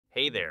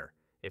Hey there,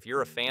 if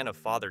you're a fan of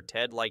Father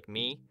Ted like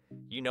me,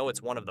 you know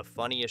it's one of the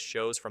funniest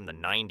shows from the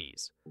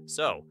 90s.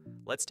 So,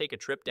 let's take a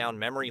trip down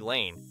memory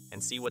lane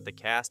and see what the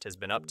cast has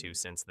been up to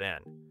since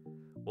then.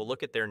 We'll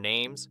look at their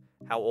names,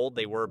 how old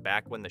they were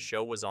back when the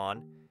show was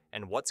on,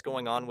 and what's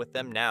going on with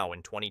them now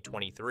in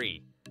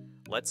 2023.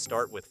 Let's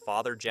start with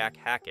Father Jack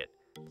Hackett,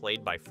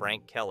 played by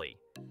Frank Kelly.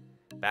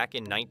 Back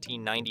in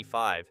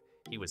 1995,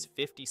 he was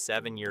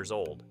 57 years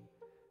old.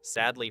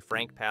 Sadly,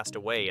 Frank passed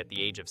away at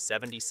the age of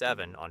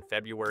 77 on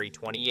February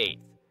 28,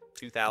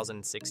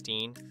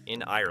 2016,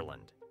 in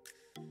Ireland.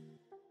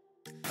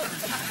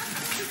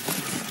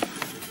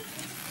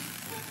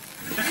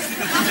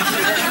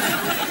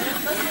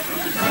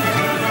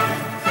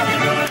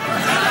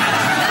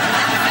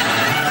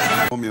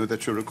 Romeo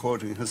that you're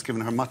recording has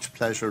given her much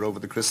pleasure over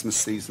the Christmas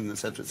season,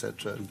 etc.,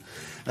 etc.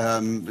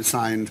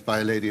 Signed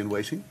by a lady in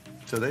waiting.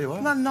 So there you are.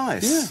 Isn't that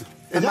nice? Yeah.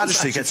 Her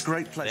Majesty gets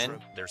great pleasure. Then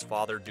there's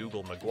Father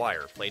Dougal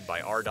Maguire, played by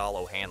Ardal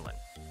O'Hanlon.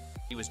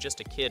 He was just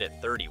a kid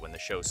at 30 when the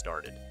show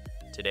started.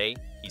 Today,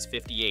 he's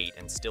 58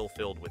 and still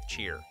filled with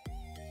cheer.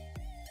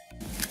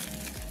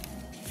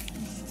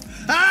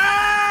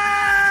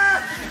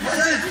 Ah!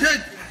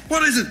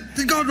 What is it?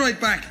 They got right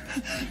back.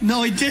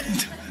 No, he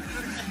didn't.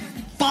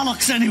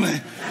 Bollocks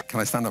anyway. Can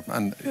I stand up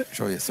and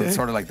show you? So it's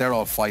sort of like they're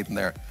all fighting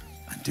there,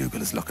 and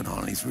Dougal is looking on,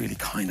 and he's really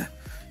kind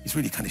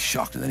of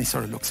shocked, and then he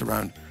sort of looks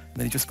around, and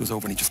then he just goes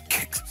over and he just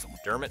kicks someone.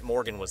 Dermot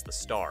Morgan was the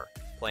star,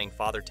 playing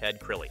Father Ted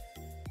Crilly.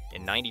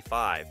 In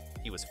 '95,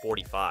 he was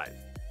 45.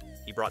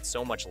 He brought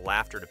so much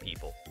laughter to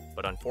people,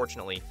 but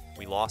unfortunately,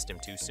 we lost him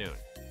too soon.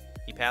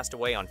 He passed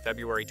away on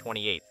February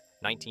 28,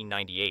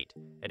 1998,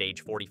 at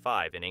age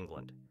 45 in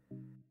England.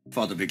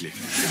 Father Bigley.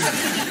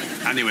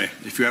 Anyway,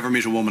 if you ever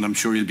meet a woman, I'm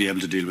sure you'll be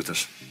able to deal with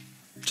it.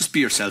 Just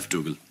be yourself,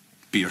 Dougal.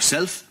 Be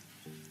yourself.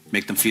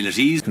 Make them feel at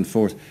ease. And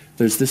forth,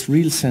 there's this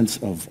real sense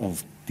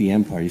of the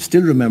Empire. You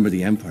still remember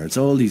the Empire. It's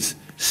all these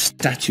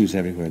statues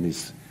everywhere and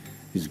these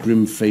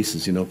grim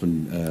faces, you know, up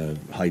in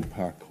Hyde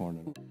Park corner.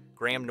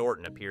 Graham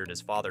Norton appeared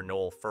as Father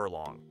Noel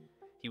Furlong.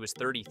 He was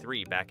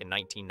 33 back in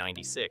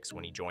 1996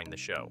 when he joined the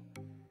show.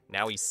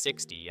 Now he's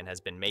 60 and has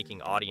been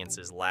making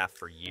audiences laugh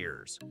for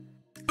years.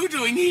 What are you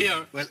doing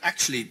here? Well,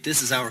 actually,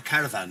 this is our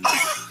caravan.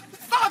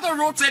 Father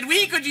Roth said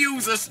we could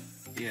use it.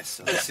 Yes,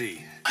 I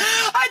see.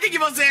 I think you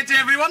must say it to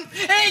everyone.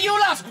 Hey, you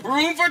lot,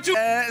 room for two.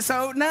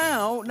 So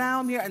now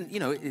I'm here, and you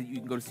know, you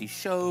can go to see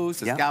shows,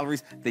 there's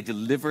galleries, they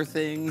deliver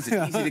things,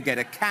 it's easy to get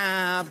a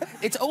cab.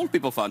 It's old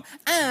people fun.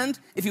 And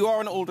if you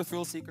are an older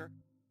thrill seeker.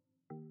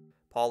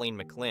 Pauline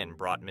McLynn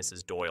brought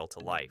Mrs. Doyle to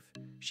life.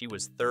 She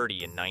was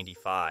 30 in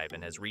 '95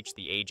 and has reached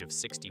the age of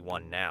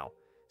 61 now,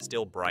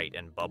 still bright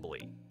and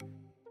bubbly.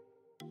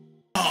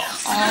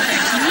 Oh,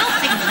 there's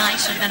nothing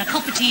nicer than a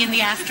cup of tea in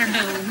the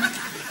afternoon.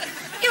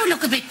 You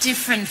look a bit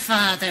different,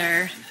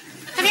 Father.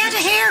 Have you had a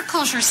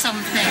haircut or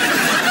something? No,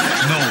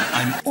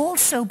 I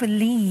also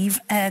believe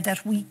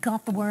that we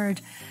got the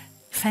word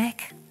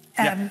feck,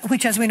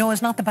 which, as we know,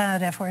 is not the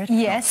bad F word.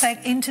 Yes.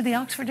 Feck into the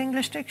Oxford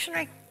English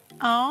Dictionary.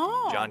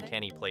 Oh. John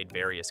Kenny played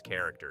various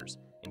characters,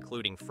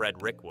 including Fred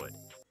Rickwood.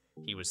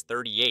 He was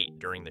 38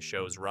 during the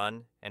show's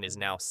run and is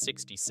now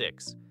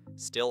 66,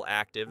 still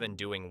active and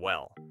doing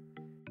well.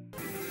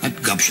 I'm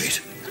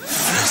gobshite.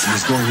 He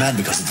was going mad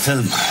because of the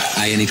film.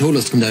 Aye, and he told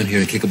us to come down here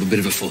and kick up a bit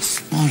of a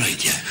fuss. All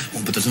right, yeah.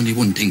 Oh, but there's only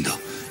one thing, though.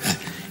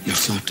 You're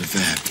sort of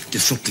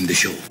disrupting the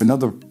show. If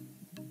another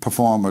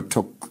performer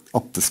took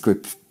up the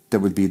script, there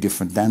would be a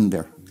different Dan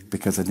there,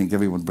 because I think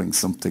everyone brings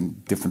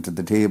something different to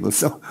the table.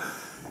 So,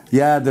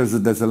 yeah, there's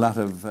a lot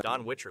of...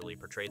 Don Wycherley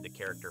portrayed the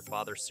character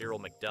Father Cyril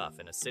Macduff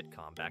in a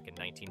sitcom back in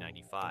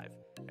 1995,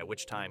 at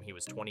which time he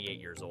was 28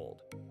 years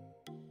old.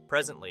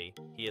 Presently,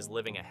 he is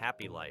living a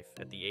happy life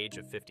at the age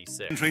of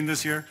 56. Entering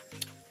this year?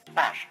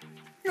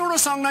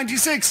 Eurosong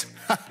 96.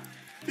 The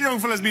young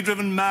fella's been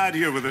driven mad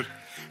here with it.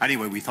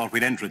 Anyway, we thought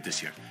we'd enter it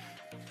this year.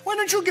 Why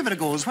don't you give it a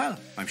go as well?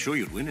 I'm sure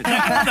you'd win it.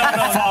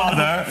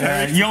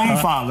 Father, young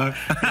father.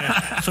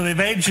 Yeah. So they've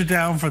aged you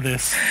down for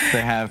this.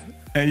 They have.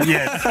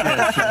 Yes.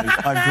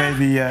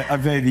 I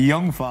played the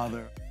young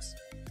father.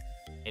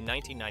 In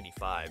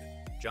 1995,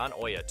 John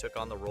Oya took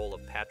on the role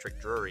of Patrick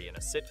Drury in a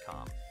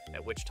sitcom,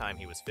 at which time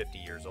he was 50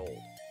 years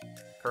old.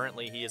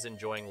 Currently, he is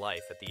enjoying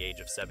life at the age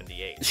of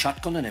 78.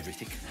 Shotgun and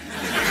everything.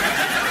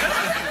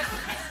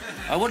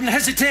 I wouldn't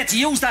hesitate to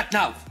use that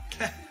now.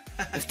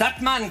 If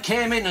that man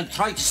came in and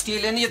tried to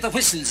steal any of the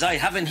whistles I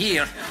have in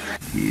here.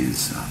 He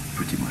is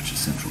pretty much a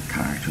central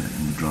character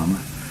in the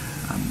drama,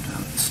 and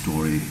the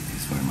story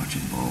is very much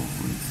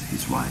involved with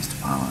his rise to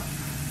power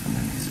and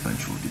then his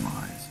eventual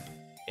demise.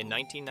 In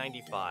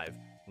 1995,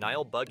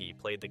 Niall Buggy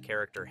played the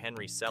character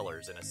Henry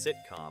Sellers in a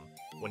sitcom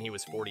when he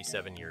was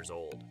 47 years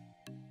old.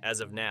 As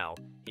of now,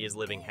 he is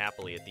living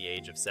happily at the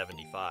age of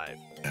 75.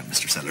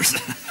 Mr. Sellers.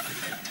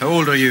 How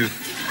old are you?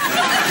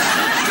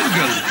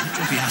 Dougal,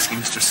 don't be asking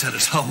Mr.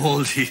 Sellers how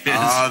old he is.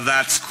 Oh,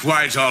 that's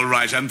quite all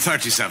right. I'm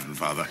 37,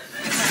 Father.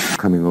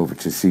 Coming over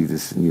to see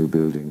this new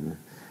building,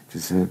 which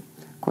is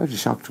quite a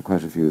shock to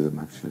quite a few of them,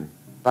 actually.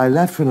 I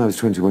left when I was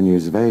 21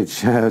 years of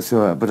age,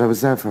 but I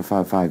was there for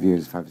 5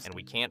 years. And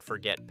we can't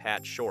forget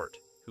Pat Short,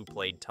 who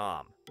played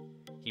Tom.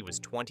 He was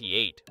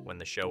 28 when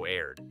the show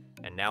aired,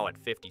 and now at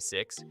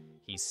 56,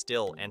 he's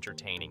still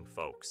entertaining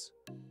folks.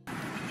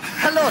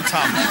 Hello,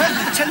 Tom.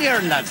 Well, tell your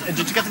lads, did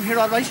you get them here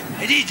all right?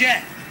 I did,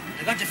 yeah.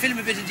 I got to film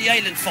a bit of the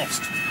island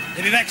first.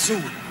 They'll be back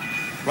soon.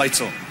 Right,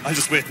 so I'll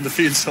just wait in the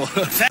field, so...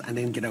 and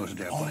then get out of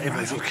there. Oh,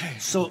 right, okay.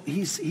 So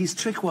his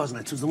trick, wasn't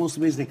it? It was the most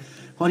amazing thing.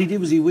 What he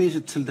did was he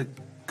waited till the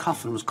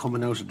coffin was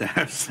coming out of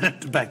there,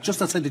 sent it back,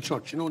 just outside the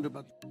church, you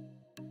know.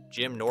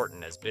 Jim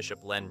Norton as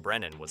Bishop Len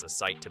Brennan was a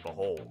sight to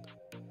behold.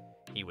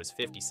 He was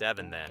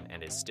 57 then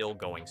and is still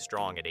going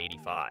strong at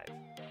 85.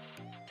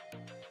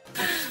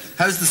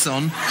 How's the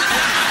sun?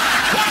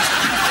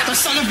 What? The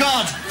Son of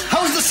God!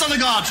 How's the Son of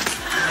God?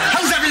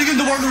 How's everything in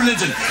the world of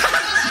religion?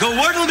 The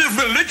world of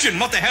religion?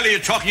 What the hell are you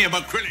talking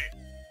about, Crilly?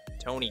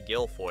 Tony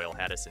Guilfoyle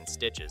had us in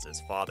stitches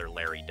as Father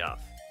Larry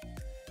Duff.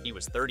 He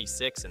was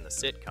 36 in the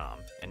sitcom,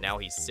 and now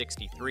he's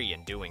 63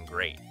 and doing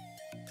great.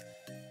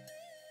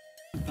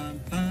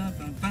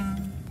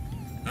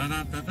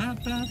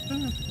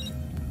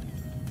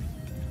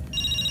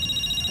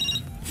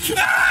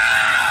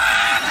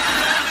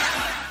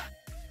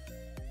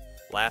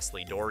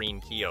 Lastly,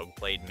 Doreen Keogh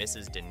played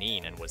Mrs.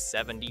 Deneen and was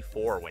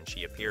 74 when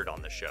she appeared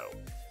on the show.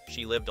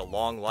 She lived a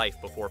long life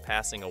before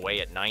passing away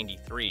at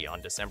 93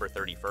 on December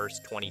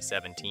 31st,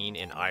 2017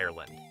 in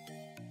Ireland.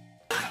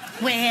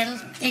 Well,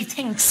 they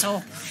think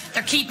so.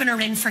 They're keeping her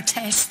in for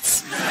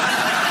tests.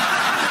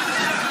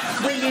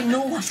 Well, you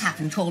know what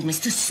happened, told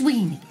Mr.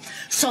 Sweeney.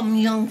 Some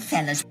young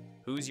fellas.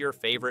 Who's your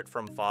favorite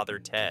from Father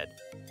Ted?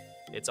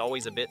 It's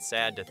always a bit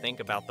sad to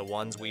think about the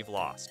ones we've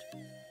lost.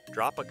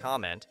 Drop a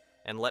comment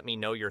and let me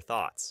know your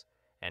thoughts.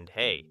 And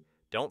hey,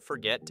 don't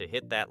forget to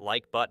hit that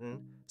like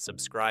button,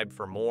 subscribe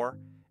for more,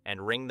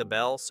 and ring the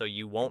bell so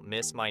you won't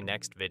miss my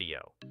next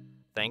video.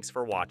 Thanks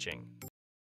for watching.